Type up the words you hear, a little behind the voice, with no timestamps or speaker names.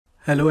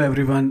Hello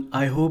everyone,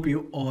 I hope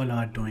you all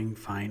are doing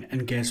fine,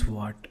 and guess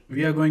what?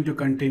 We are going to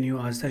continue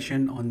our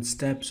session on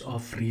steps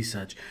of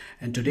research,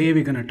 and today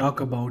we're going to talk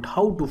about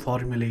how to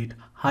formulate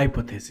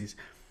hypotheses.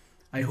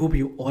 I hope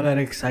you all are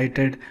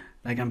excited,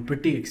 like I'm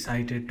pretty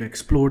excited to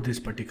explore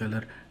this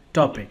particular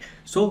topic.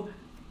 So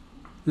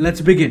let's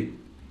begin.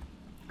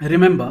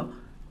 Remember,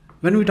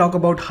 when we talk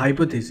about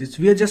hypothesis,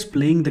 we are just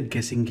playing the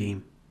guessing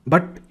game,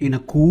 but in a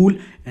cool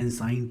and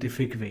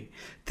scientific way.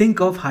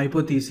 Think of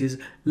hypothesis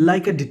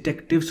like a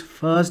detective's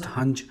first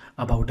hunch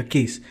about a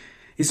case.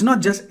 It's not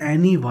just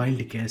any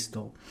wild guess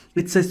though.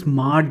 It's a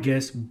smart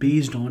guess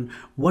based on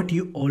what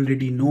you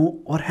already know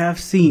or have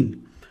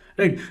seen.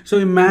 Right. So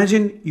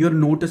imagine you're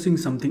noticing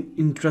something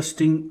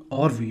interesting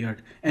or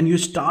weird and you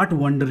start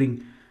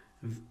wondering,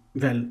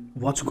 well,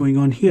 what's going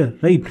on here,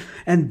 right?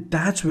 And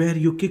that's where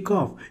you kick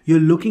off. You're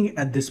looking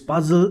at this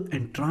puzzle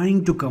and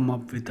trying to come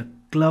up with a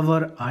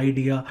clever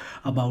idea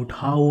about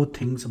how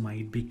things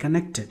might be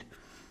connected,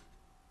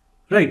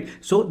 right?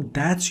 So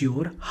that's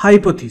your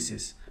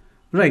hypothesis,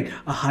 right?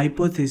 A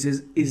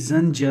hypothesis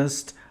isn't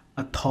just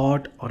a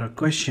thought or a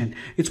question.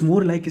 It's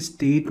more like a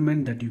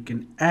statement that you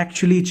can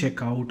actually check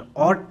out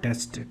or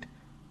test it,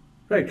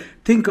 right?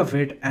 Think of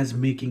it as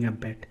making a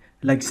bet,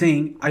 like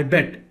saying, I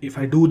bet if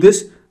I do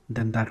this,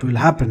 then that will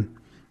happen.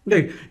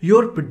 Right?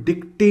 You're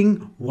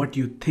predicting what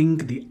you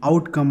think the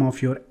outcome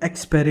of your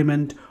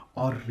experiment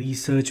or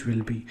research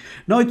will be.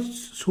 Now,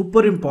 it's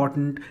super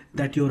important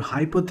that your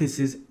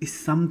hypothesis is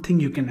something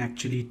you can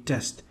actually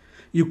test.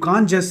 You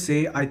can't just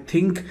say, I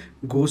think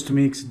ghost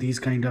makes these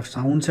kind of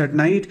sounds at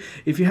night,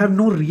 if you have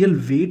no real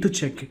way to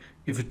check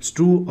if it's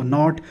true or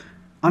not,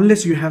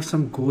 unless you have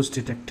some ghost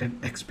detected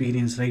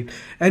experience, right?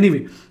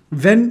 Anyway,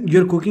 when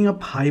you're cooking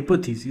up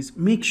hypotheses,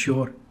 make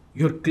sure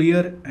you're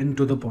clear and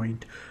to the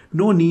point.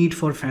 No need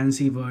for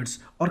fancy words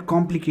or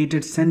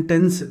complicated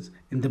sentences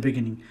in the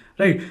beginning,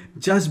 right?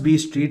 Just be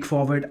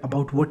straightforward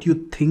about what you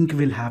think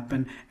will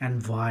happen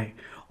and why.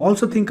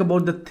 Also think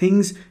about the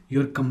things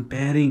you're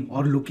comparing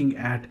or looking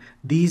at.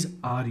 These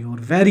are your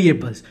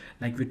variables.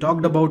 Like we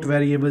talked about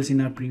variables in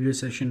our previous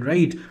session,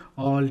 right?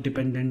 All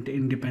dependent,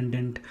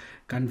 independent,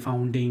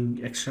 confounding,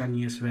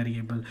 extraneous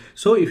variable.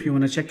 So if you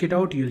want to check it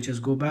out, you'll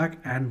just go back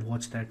and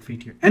watch that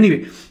video.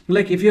 Anyway,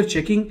 like if you're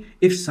checking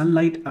if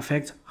sunlight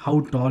affects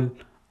how tall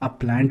a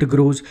plant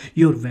grows,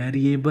 your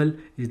variable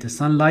is the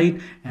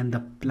sunlight and the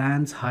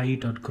plant's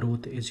height or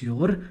growth is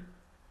your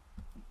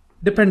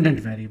dependent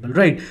variable,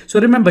 right?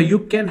 So remember, you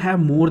can have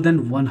more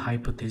than one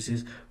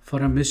hypothesis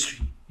for a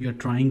mystery you're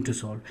trying to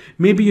solve.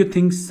 Maybe you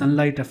think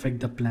sunlight affect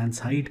the plant's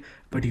height,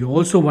 but you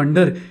also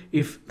wonder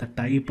if the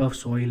type of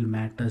soil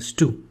matters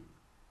too,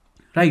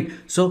 right?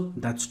 So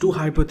that's two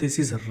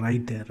hypotheses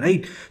right there,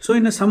 right? So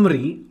in a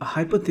summary, a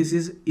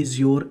hypothesis is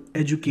your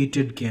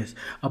educated guess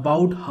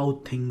about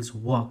how things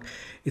work.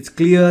 It's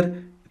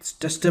clear, it's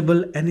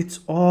testable, and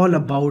it's all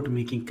about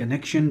making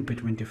connection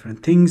between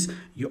different things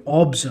you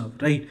observe,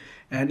 right?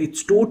 And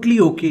it's totally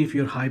okay if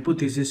your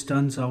hypothesis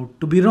turns out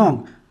to be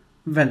wrong.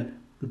 Well,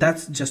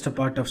 that's just a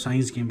part of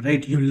science game,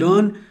 right? You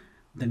learn,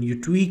 then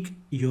you tweak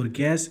your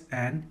guess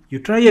and you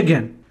try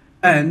again.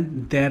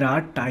 And there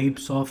are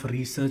types of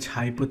research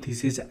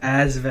hypotheses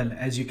as well.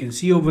 As you can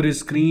see over the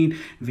screen,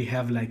 we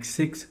have like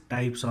 6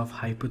 types of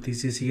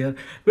hypotheses here.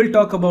 We'll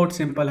talk about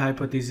simple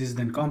hypothesis,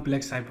 then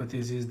complex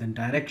hypothesis, then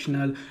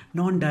directional,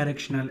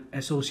 non-directional,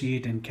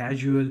 associate and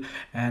casual.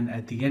 And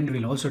at the end,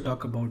 we'll also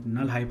talk about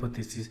null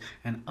hypothesis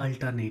and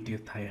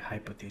alternative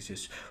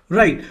hypothesis.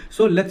 Right.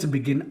 So let's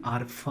begin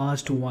our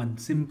first one,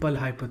 simple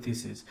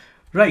hypothesis.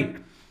 Right.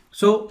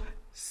 So,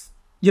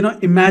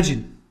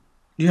 imagine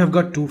you have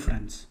got two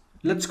friends.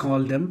 Let's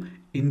call them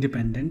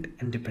independent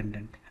and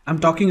dependent. I'm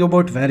talking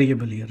about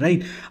variable here,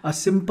 right? A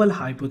simple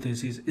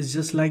hypothesis is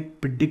just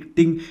like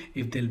predicting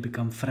if they'll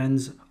become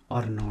friends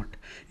or not.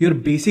 You're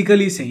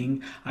basically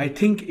saying, I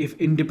think if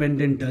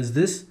independent does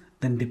this,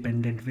 then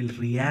dependent will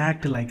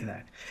react like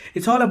that.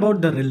 It's all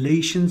about the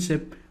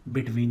relationship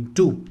between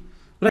two.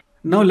 Right.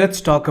 Now let's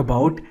talk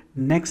about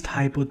next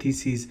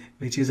hypothesis,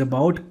 which is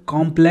about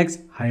complex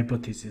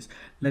hypothesis.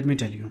 Let me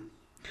tell you.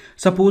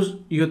 Suppose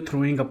you're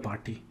throwing a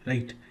party,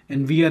 right?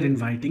 And we are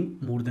inviting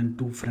more than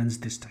 2 friends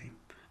this time,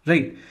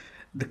 right?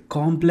 The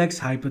complex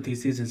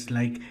hypothesis is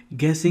like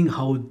guessing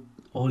how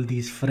all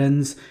these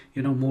friends,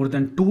 more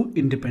than 2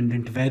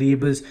 independent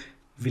variables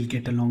will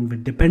get along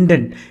with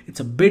dependent.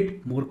 It's a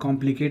bit more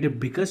complicated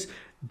because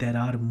there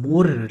are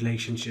more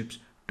relationships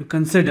to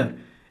consider.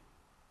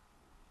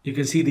 You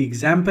can see the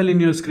example in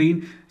your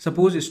screen.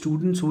 Suppose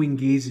students who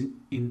engage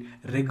in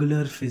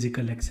regular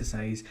physical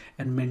exercise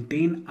and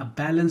maintain a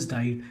balanced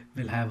diet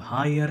will have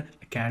higher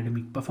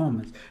academic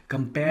performance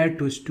compared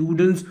to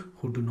students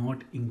who do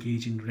not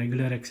engage in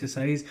regular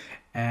exercise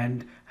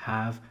and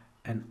have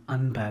an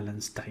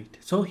unbalanced diet.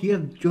 So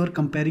here you're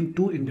comparing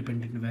 2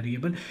 independent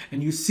variable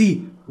and you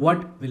see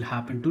what will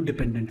happen to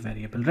dependent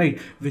variable, right?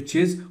 Which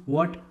is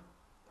what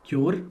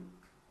your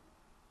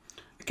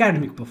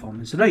academic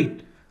performance,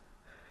 right?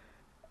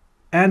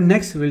 And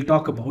next we'll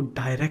talk about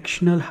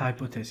directional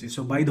hypothesis.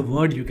 So by the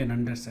word you can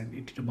understand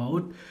it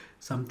about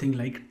something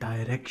like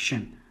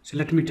direction, So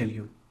let me tell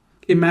you.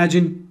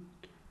 Imagine,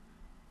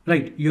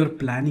 right, you're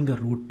planning a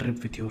road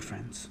trip with your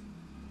friends.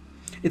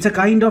 It's a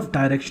kind of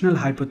directional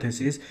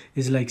hypothesis,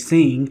 is like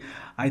saying,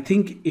 I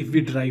think if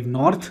we drive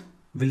north,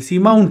 we'll see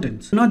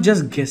mountains. Not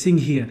just guessing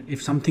here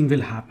if something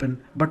will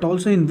happen, but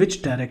also in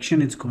which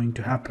direction it's going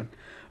to happen.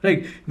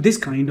 Right? This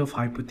kind of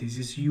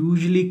hypothesis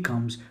usually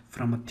comes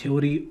from a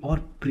theory or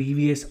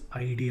previous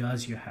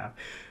ideas you have.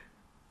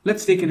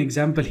 Let's take an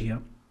example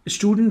here. A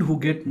student who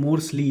get more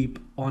sleep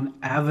on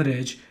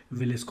average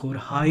will score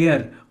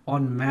higher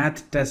on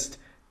math test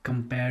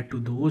compared to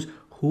those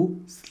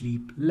who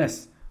sleep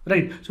less.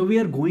 Right, so we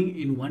are going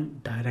in one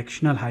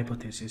directional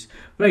hypothesis.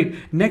 Right,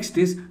 next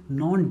is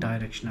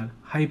non-directional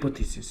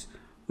hypothesis.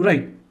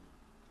 Right,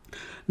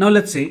 now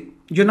let's say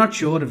you're not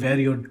sure where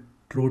your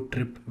road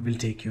trip will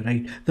take you.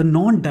 Right, the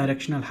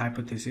non-directional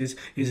hypothesis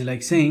is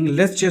like saying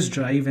let's just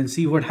drive and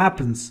see what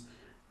happens.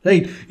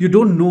 Right, you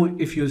don't know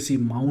if you'll see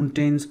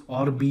mountains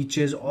or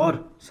beaches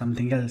or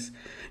something else.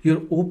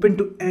 You're open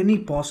to any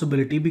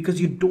possibility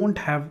because you don't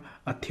have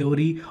a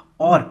theory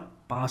or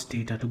past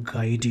data to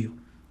guide you.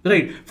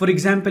 Right, for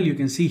example, you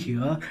can see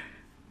here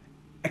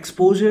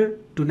exposure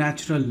to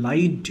natural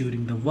light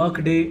during the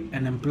workday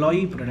and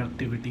employee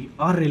productivity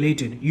are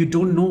related. You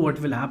don't know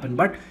what will happen,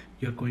 but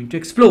you're going to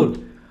explore.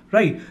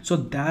 Right, so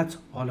that's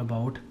all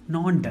about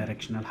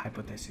non-directional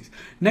hypothesis.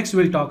 Next,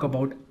 we'll talk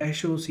about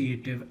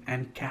associative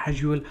and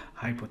causal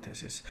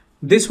hypothesis.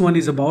 This one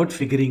is about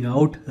figuring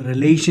out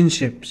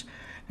relationships.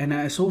 An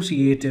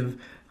associative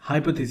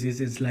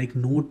hypothesis is like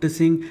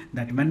noticing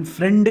that when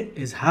friend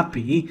is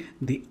happy,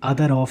 the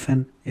other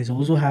often is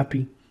also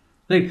happy.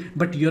 Right,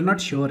 but you're not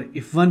sure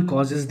if one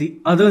causes the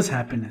other's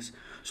happiness.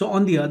 So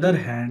on the other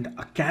hand,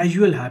 a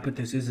casual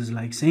hypothesis is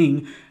like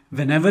saying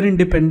whenever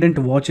independent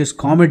watches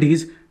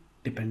comedies,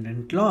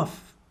 dependent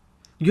laugh.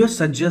 You're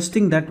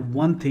suggesting that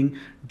one thing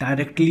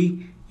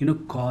directly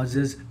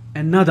causes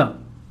another.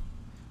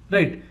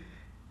 Right,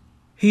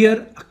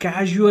 here a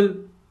casual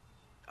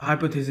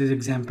hypothesis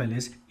example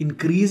is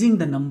increasing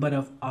the number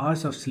of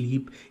hours of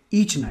sleep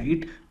each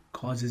night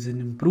causes an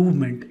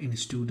improvement in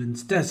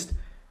students' test.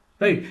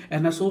 Right,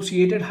 an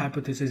associated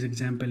hypothesis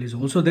example is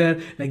also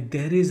there, like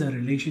there is a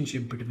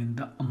relationship between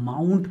the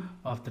amount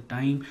of the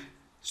time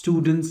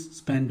students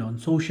spend on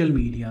social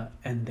media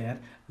and their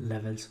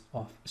levels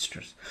of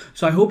stress.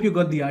 So I hope you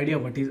got the idea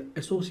what is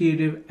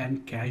associative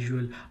and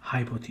causal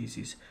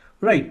hypothesis.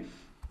 Right,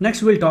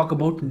 next we'll talk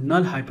about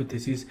null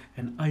hypothesis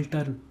and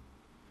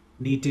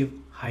alternative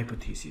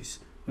hypothesis.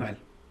 Well,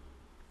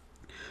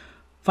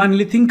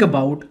 finally, think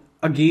about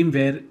a game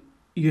where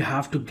you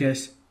have to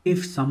guess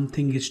if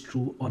something is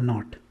true or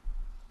not.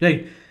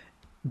 Right,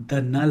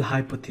 the null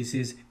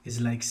hypothesis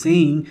is like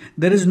saying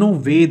there is no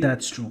way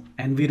that's true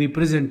and we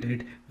represent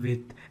it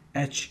with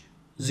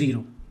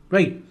H0.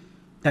 Right,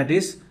 that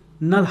is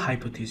null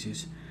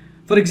hypothesis.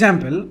 For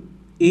example,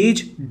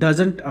 age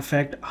doesn't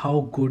affect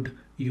how good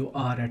you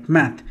are at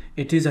math.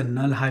 It is a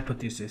null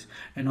hypothesis.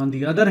 And on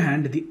the other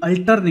hand, the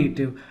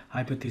alternative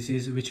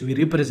hypothesis, which we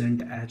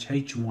represent as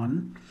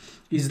H1,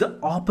 is the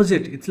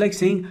opposite. It's like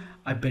saying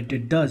I bet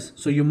it does.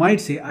 So you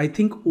might say I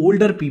think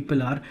older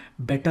people are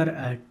better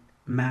at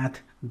math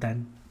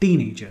than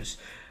teenagers.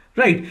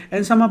 Right,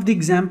 and some of the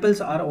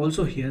examples are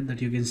also here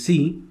that you can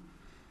see.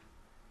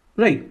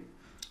 Right,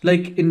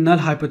 like in null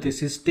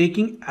hypothesis,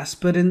 taking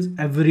aspirins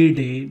every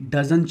day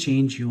doesn't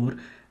change your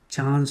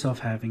chance of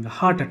having a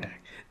heart attack.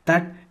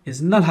 That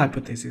is null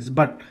hypothesis.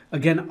 But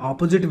again,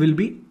 opposite will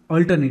be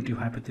alternative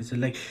hypothesis.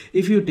 Like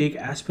if you take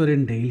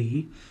aspirin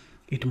daily,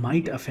 it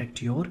might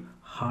affect your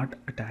heart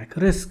attack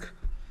risk.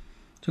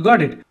 So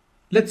got it.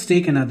 Let's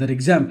take another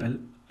example.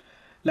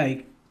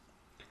 Like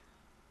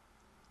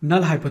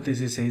null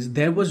hypothesis says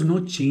there was no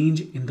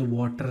change in the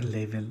water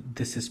level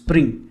this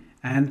spring,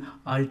 and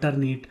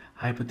alternate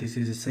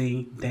hypothesis is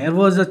saying there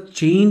was a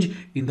change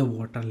in the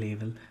water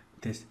level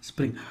this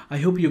spring. I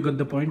hope you got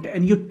the point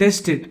and you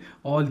tested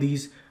all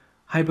these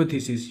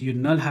hypotheses. Your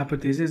null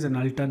hypothesis and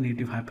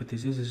alternative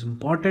hypothesis is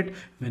important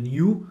when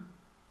you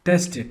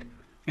test it,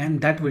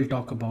 and that we'll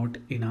talk about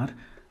in our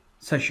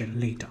session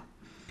later.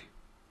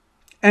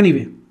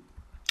 Anyway,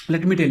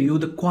 let me tell you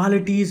the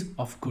qualities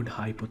of good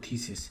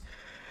hypothesis.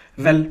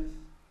 Well,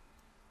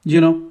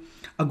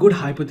 a good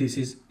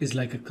hypothesis is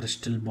like a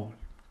crystal ball.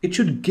 It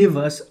should give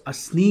us a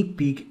sneak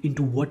peek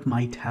into what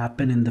might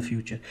happen in the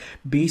future.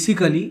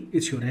 Basically,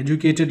 it's your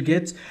educated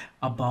guess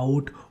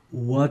about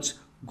what's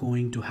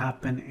going to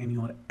happen in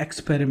your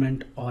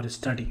experiment or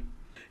study.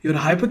 Your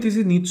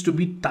hypothesis needs to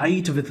be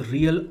tight with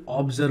real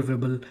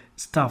observable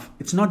stuff.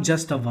 It's not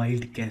just a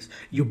wild guess.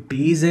 You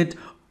base it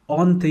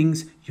on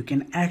things you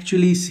can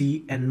actually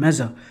see and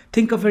measure.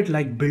 Think of it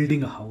like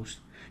building a house.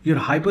 Your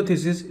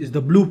hypothesis is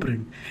the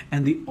blueprint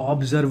and the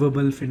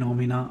observable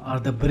phenomena are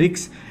the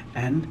bricks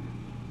and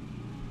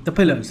the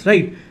pillars,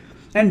 right?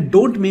 And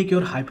don't make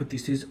your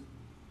hypothesis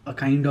a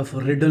kind of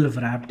riddle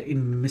wrapped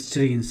in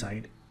mystery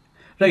inside,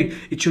 right?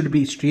 It should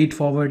be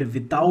straightforward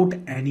without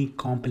any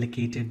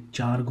complicated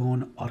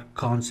jargon or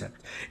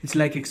concept. It's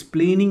like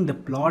explaining the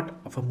plot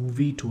of a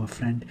movie to a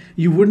friend.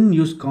 You wouldn't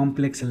use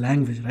complex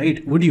language,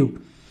 right? Would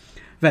you?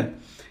 Well,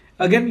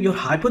 again, your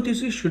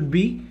hypothesis should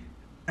be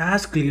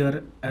as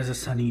clear as a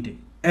sunny day.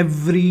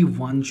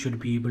 Everyone should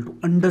be able to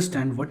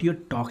understand what you're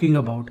talking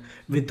about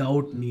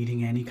without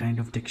needing any kind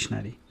of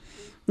dictionary.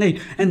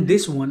 Right, and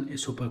this one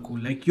is super cool.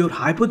 Like, your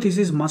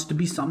hypothesis must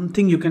be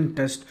something you can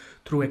test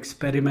through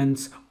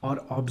experiments or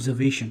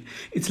observation.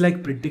 It's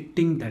like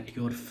predicting that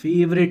your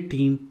favorite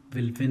team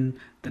will win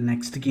the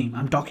next game.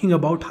 I'm talking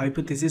about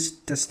hypothesis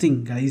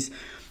testing, guys.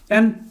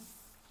 And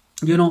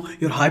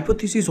your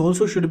hypothesis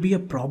also should be a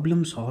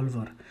problem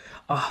solver.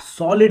 A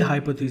solid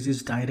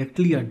hypothesis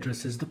directly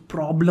addresses the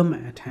problem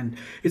at hand.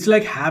 It's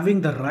like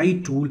having the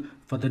right tool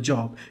for the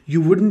job. You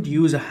wouldn't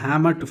use a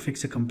hammer to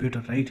fix a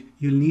computer, right?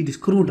 You'll need a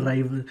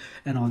screwdriver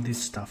and all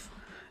this stuff,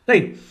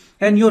 right?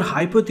 And your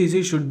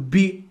hypothesis should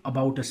be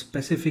about a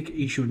specific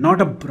issue,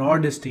 not a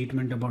broad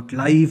statement about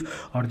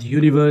life or the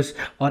universe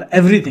or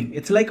everything.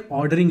 It's like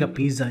ordering a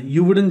pizza.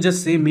 You wouldn't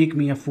just say, make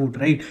me a food,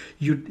 right?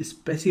 You'd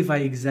specify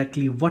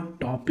exactly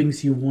what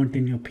toppings you want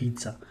in your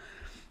pizza.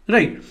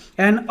 Right,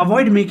 and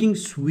avoid making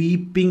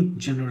sweeping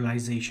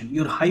generalization.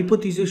 Your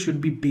hypothesis should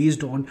be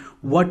based on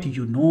what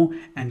you know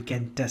and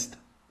can test,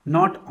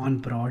 not on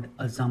broad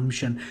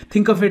assumption.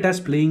 Think of it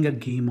as playing a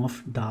game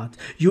of darts.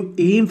 You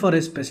aim for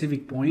a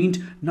specific point,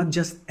 not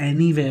just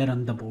anywhere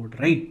on the board,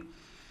 right?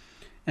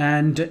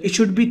 And it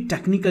should be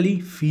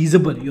technically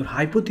feasible. Your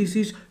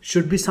hypothesis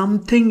should be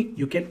something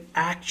you can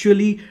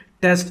actually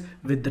test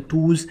with the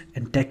tools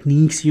and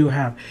techniques you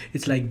have.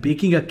 It's like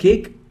baking a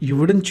cake. You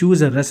wouldn't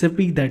choose a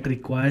recipe that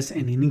requires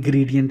an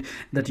ingredient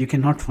that you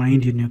cannot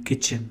find in your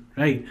kitchen,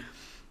 right?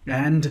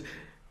 And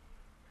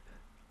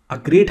a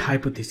great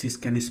hypothesis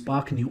can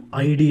spark new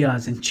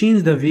ideas and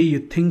change the way you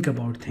think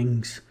about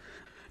things.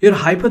 Your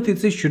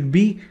hypothesis should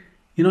be,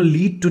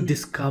 lead to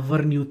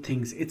discover new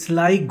things. It's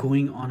like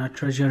going on a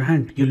treasure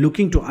hunt. You're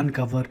looking to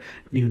uncover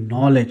new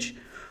knowledge.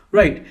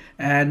 Right,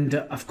 and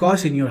of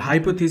course, in your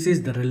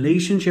hypothesis, the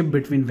relationship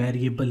between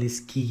variable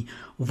is key.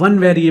 One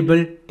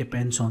variable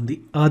depends on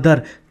the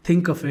other.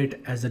 Think of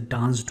it as a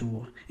dance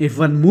duo. If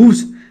one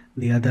moves,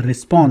 the other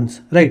responds,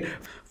 right?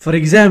 For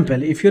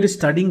example, if you're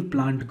studying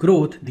plant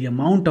growth, the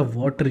amount of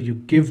water you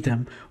give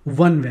them,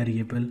 one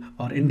variable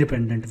or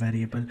independent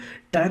variable,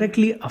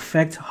 directly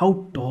affects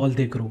how tall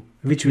they grow,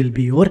 which will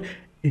be your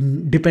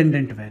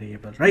independent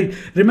variable, right?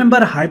 Remember,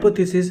 a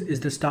hypothesis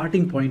is the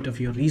starting point of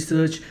your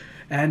research,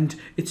 and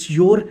it's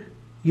your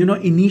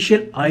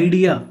initial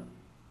idea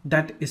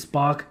that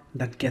spark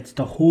that gets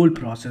the whole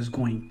process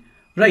going,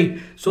 right?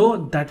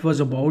 So that was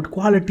about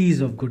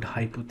qualities of good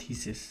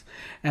hypothesis,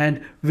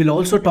 and we'll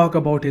also talk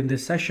about in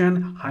this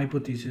session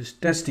hypothesis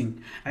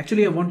testing.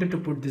 Actually, I wanted to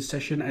put this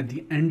session at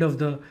the end of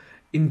the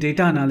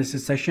data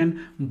analysis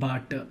session,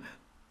 but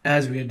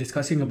as we are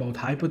discussing about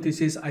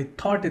hypothesis, I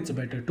thought it's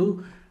better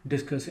to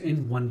discuss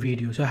in one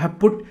video. So I have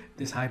put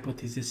this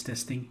hypothesis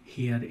testing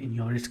here in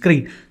your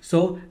screen.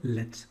 So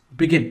let's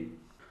begin.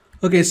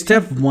 Okay,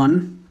 step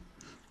 1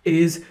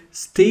 is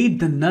state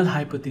the null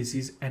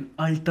hypothesis and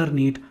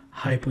alternate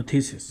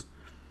hypothesis.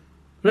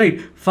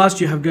 Right,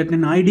 first you have got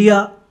an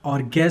idea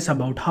or guess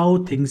about how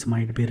things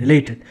might be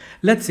related.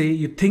 Let's say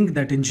you think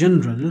that in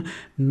general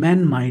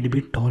men might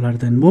be taller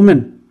than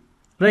women,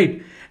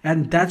 right?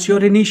 And that's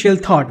your initial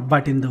thought.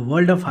 But in the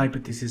world of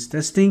hypothesis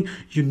testing,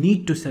 you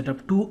need to set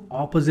up two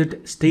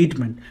opposite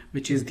statements,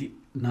 which is the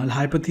null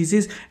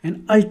hypothesis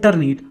and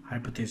alternate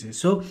hypothesis.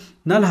 So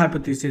null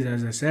hypothesis,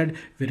 as I said,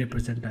 we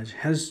represent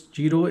as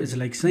 0, is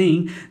like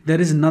saying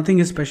there is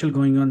nothing special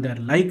going on there,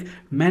 like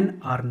men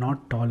are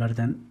not taller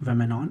than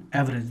women on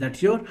average.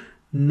 That's your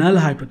null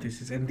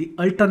hypothesis. And the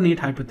alternate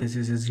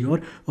hypothesis is your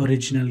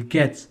original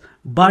guess,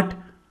 but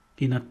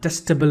in a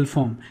testable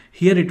form.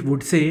 Here it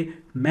would say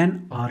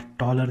men are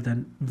taller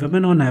than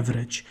women on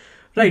average,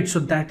 right? So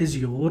that is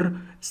your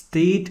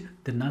state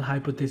the null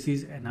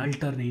hypothesis and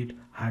alternate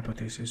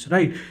hypothesis,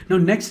 right? Now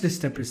next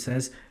step, it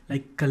says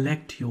like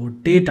collect your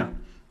data,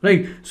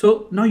 right?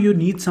 So now you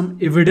need some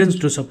evidence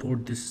to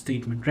support this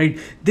statement, right?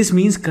 This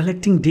means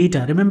collecting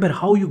data. Remember,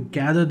 how you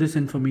gather this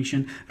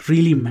information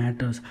really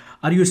matters.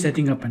 Are you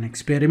setting up an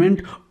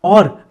experiment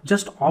or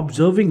just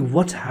observing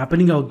what's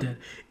happening out there?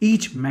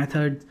 Each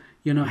method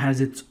has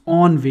its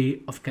own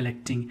way of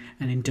collecting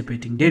and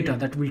interpreting data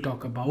that we'll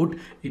talk about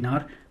in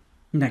our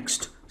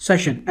next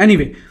session.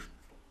 Anyway,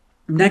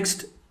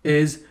 next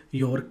is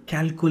your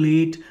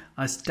calculate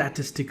a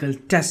statistical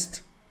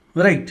test,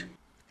 right?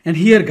 And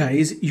here,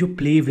 guys, you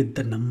play with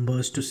the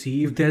numbers to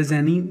see if there's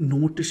any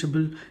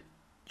noticeable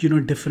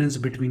difference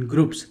between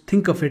groups.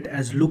 Think of it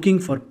as looking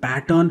for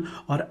pattern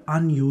or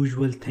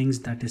unusual things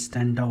that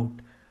stand out,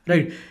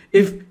 right?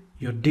 If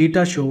your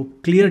data show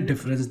clear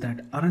difference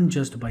that aren't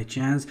just by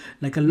chance,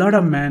 like a lot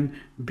of men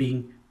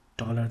being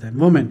taller than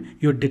women,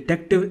 your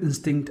detective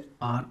instinct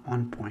are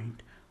on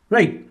point,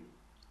 right?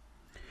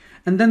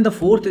 And then the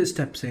fourth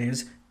step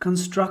says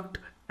construct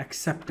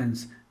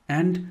acceptance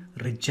and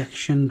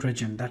rejection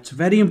region. That's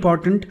very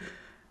important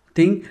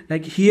thing.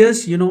 Like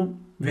here's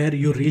where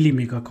you really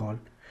make a call.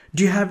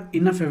 Do you have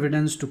enough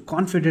evidence to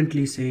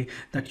confidently say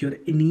that your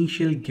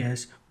initial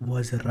guess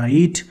was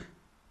right?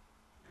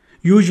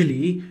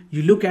 Usually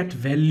you look at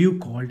value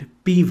called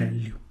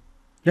p-value.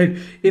 Right?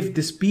 If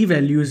this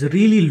p-value is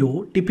really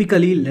low,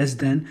 typically less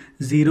than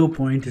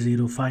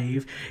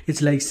 0.05,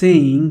 it's like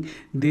saying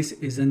this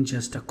isn't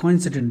just a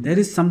coincidence. There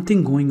is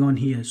something going on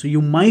here. So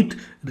you might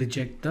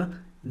reject the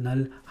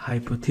null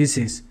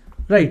hypothesis.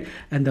 Right?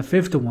 And the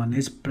fifth one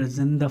is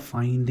present the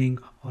finding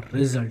or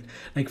result.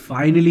 Like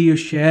finally you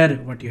share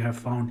what you have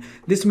found.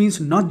 This means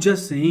not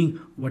just saying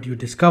what you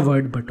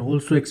discovered, but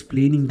also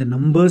explaining the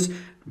numbers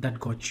that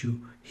got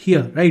you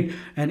here, right?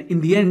 And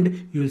in the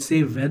end, you'll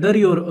say whether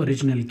your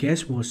original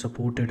guess was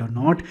supported or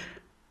not,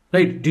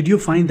 right? Did you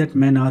find that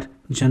men are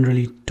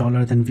generally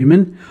taller than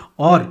women,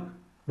 or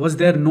was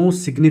there no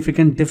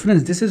significant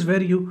difference? This is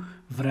where you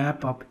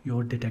wrap up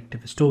your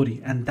detective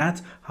story, and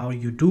that's how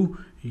you do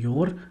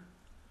your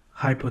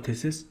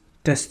hypothesis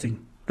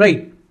testing,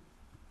 right?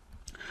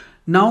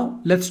 Now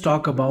let's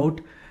talk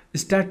about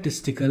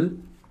statistical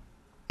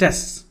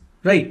tests,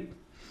 right?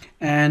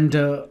 And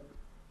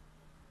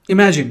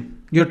imagine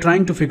you're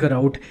trying to figure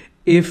out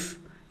if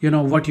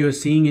what you're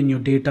seeing in your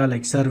data,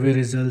 like survey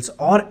results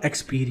or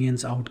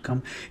experience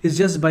outcome, is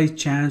just by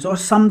chance or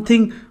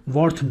something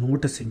worth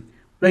noticing,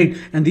 right?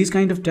 And these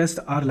kind of tests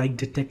are like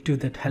detective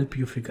that help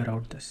you figure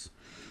out this,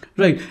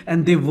 right?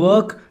 And they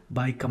work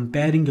by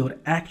comparing your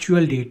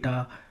actual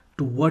data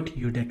to what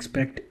you'd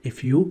expect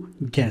if you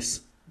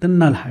guess the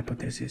null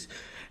hypothesis.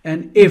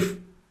 And if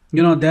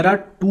there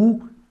are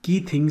two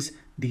key things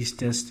these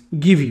tests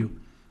give you.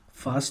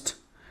 First,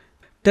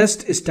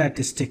 test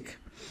statistic.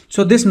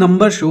 So this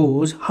number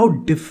shows how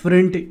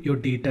different your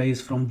data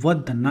is from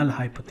what the null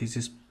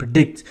hypothesis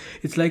predicts.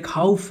 It's like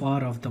how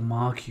far off the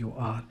mark you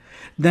are.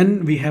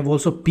 Then we have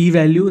also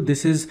p-value.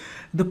 This is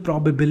the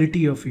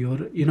probability of your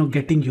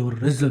getting your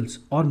results,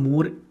 or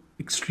more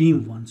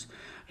extreme ones,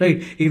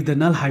 right? If the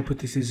null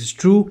hypothesis is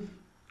true,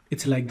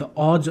 it's like the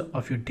odds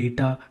of your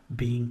data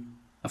being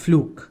a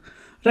fluke,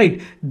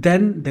 right?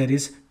 Then there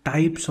is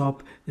types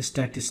of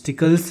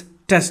statistical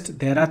test.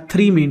 There are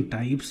three main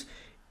types,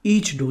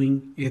 each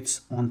doing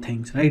its own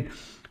things, right?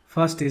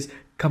 First is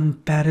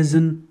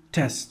comparison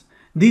test.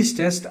 These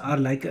tests are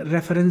like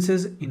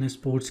references in a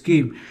sports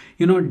game,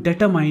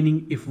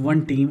 determining if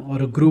one team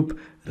or a group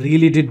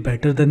really did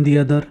better than the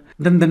other.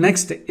 Then the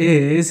next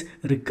is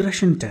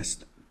regression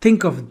test.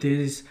 Think of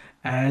this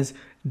as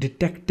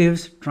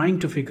detectives trying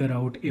to figure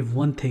out if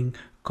one thing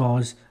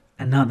caused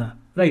another,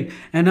 right?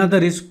 Another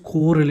is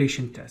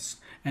correlation test.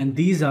 And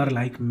these are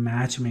like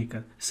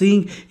matchmaker,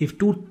 seeing if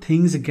two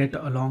things get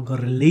along or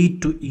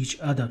relate to each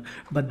other,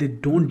 but they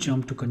don't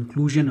jump to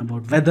conclusion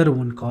about whether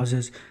one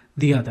causes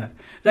the other,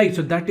 right?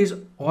 So that is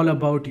all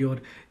about your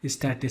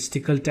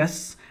statistical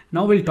tests.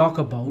 Now we'll talk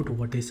about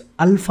what is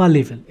alpha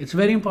level. It's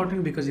very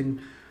important because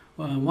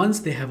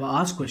once they have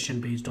asked question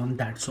based on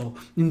that, so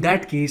in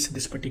that case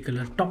this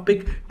particular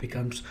topic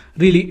becomes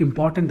really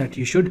important that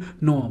you should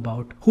know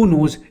about. Who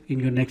knows,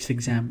 in your next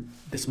exam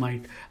this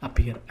might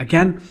appear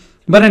again.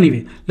 But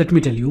anyway, let me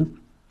tell you,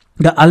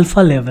 the alpha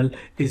level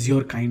is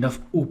your kind of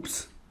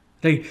oops,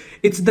 right?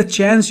 It's the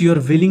chance you're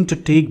willing to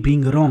take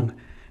being wrong.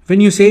 When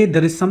you say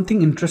there is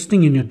something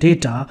interesting in your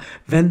data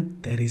when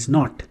there is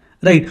not,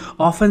 right?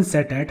 Often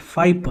set at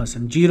 5%,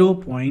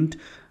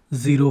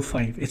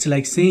 0.05. It's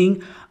like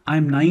saying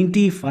I'm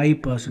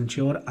 95%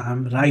 sure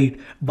I'm right,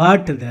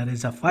 but there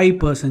is a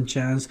 5%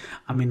 chance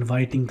I'm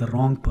inviting the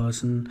wrong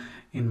person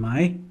in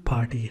my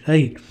party,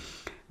 right?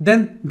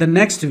 Then the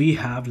next we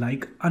have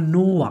like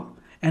ANOVA.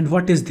 And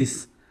what is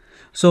this?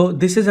 So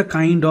this is a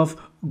kind of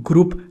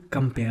group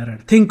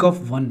comparer. Think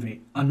of one way.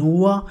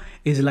 ANOVA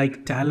is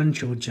like talent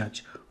show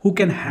judge who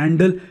can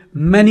handle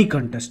many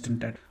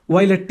contestants,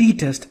 while a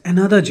t-test,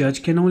 another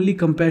judge can only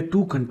compare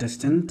two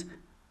contestants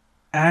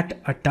at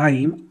a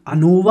time.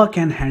 ANOVA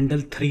can handle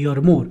 3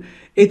 or more.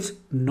 It's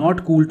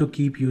not cool to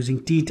keep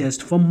using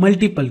t-test for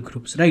multiple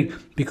groups, right?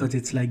 Because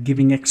it's like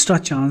giving extra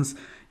chance,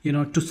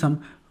 to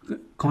some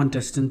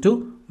contestant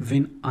to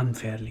win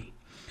unfairly.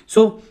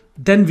 So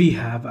then we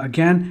have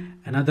again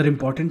another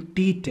important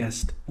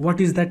t-test.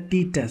 What is that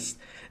t-test?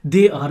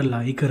 They are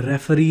like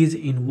referees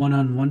in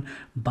one-on-one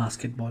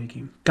basketball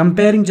game.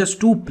 Comparing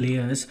just two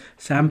players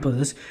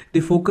samples,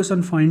 they focus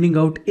on finding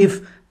out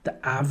if the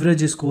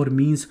average score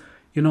means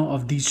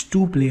of these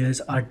two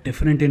players are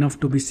different enough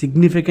to be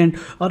significant,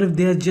 or if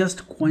they are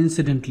just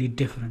coincidentally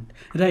different,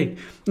 right?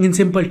 In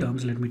simple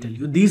terms, let me tell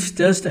you, these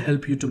tests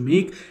help you to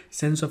make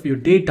sense of your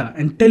data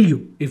and tell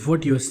you if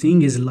what you're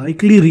seeing is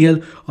likely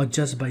real or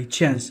just by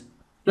chance,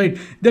 right?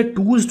 They're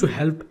tools to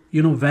help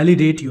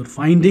validate your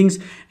findings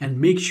and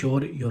make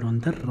sure you're on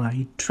the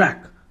right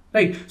track,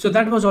 right? So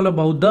that was all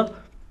about the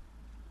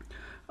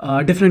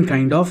different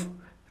kind of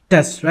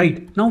tests,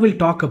 right? Now we'll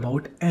talk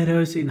about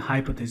errors in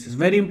hypothesis.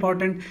 Very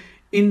important.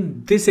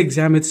 In this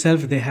exam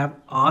itself, they have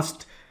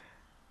asked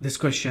this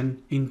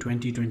question in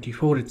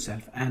 2024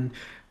 itself. And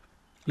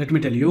let me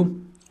tell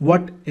you,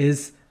 what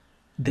is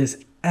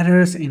this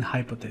errors in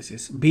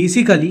hypothesis?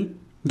 Basically,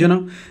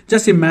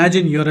 just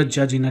imagine you're a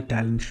judge in a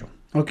talent show,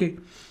 okay?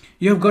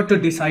 You have got to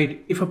decide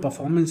if a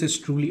performance is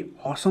truly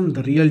awesome,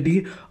 the real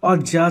deal, or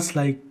just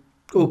like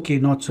okay,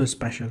 not so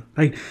special,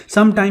 right?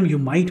 Sometime you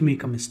might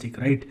make a mistake,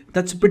 right?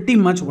 That's pretty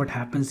much what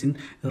happens in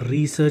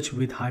research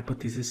with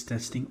hypothesis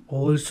testing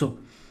also.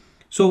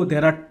 So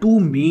there are two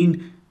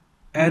main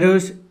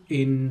errors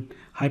in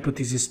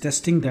hypothesis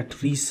testing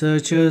that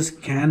researchers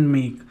can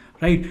make,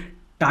 right?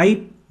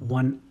 Type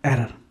 1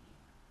 error.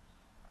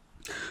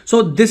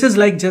 So this is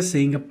like just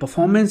saying a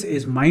performance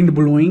is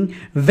mind-blowing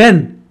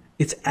when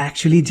it's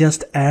actually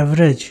just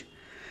average.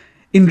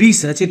 In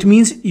research, it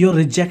means you're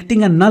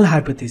rejecting a null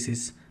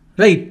hypothesis,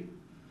 right?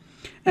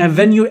 And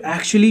when you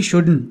actually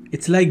shouldn't,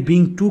 it's like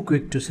being too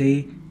quick to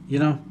say,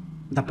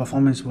 the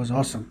performance was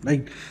awesome,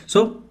 right?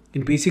 So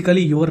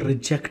basically you're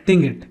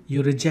rejecting it.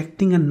 You're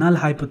rejecting a null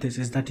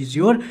hypothesis. That is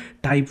your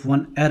type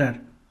 1 error,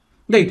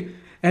 right?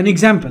 An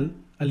example,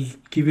 I'll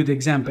give you the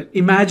example.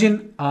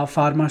 Imagine a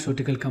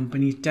pharmaceutical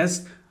company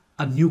tests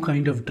a new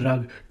kind of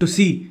drug to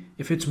see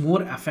if it's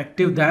more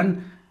effective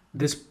than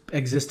this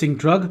existing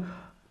drug.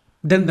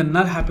 Then the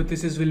null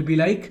hypothesis will be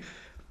like,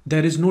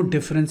 there is no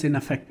difference in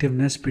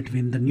effectiveness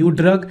between the new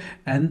drug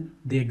and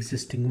the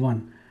existing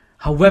one.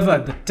 However,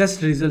 the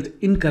test result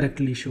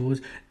incorrectly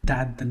shows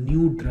that the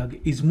new drug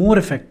is more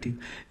effective,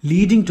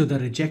 leading to the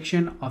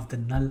rejection of the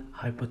null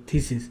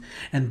hypothesis.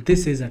 And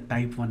this is a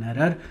type 1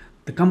 error.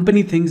 The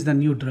company thinks the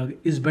new drug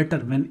is better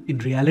when in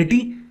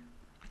reality,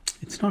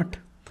 it's not.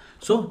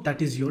 So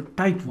that is your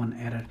type 1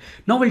 error.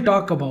 Now we'll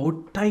talk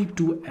about type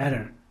 2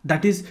 error.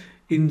 That is,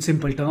 in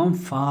simple term,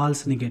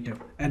 false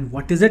negative. And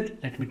what is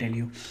it? Let me tell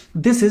you.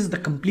 This is the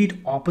complete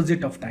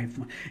opposite of type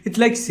 1. It's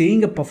like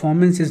saying a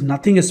performance is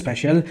nothing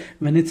special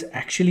when it's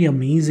actually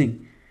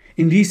amazing.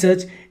 In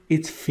research,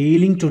 it's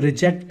failing to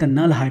reject the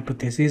null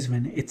hypothesis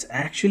when it's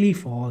actually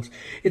false.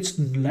 It's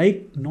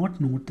like not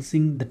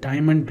noticing the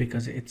diamond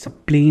because it's a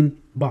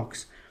plain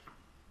box.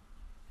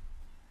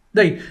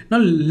 Right, now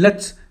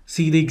let's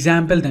see the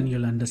example, then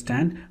you'll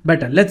understand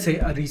better. Let's say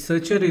a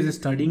researcher is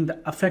studying the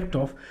effect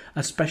of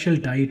a special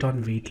diet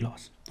on weight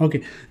loss.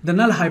 Okay, the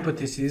null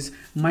hypothesis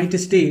might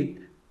state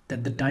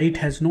that the diet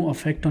has no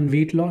effect on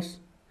weight loss,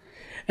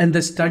 and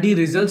the study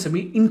results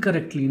may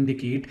incorrectly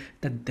indicate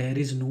that there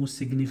is no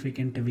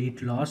significant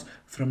weight loss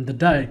from the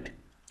diet,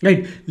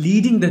 right?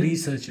 Leading the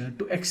researcher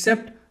to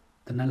accept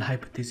the null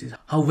hypothesis.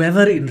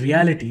 However, in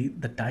reality,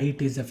 the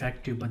diet is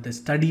effective, but the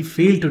study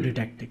failed to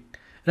detect it.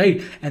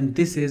 Right, and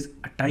this is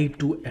a type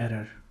 2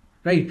 error,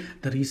 right?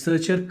 The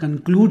researcher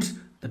concludes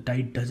the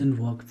diet doesn't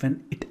work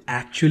when it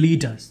actually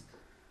does.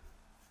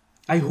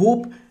 I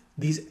hope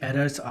these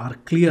errors are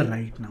clear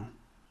right now.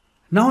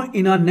 Now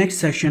in our next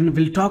session,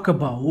 we'll talk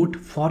about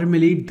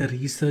formulate the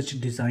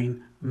research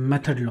design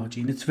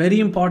methodology, and it's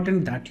very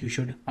important that you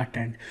should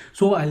attend.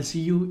 So I'll see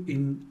you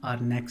in our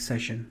next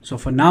session. So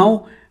for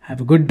now,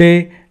 have a good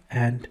day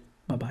and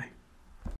bye-bye.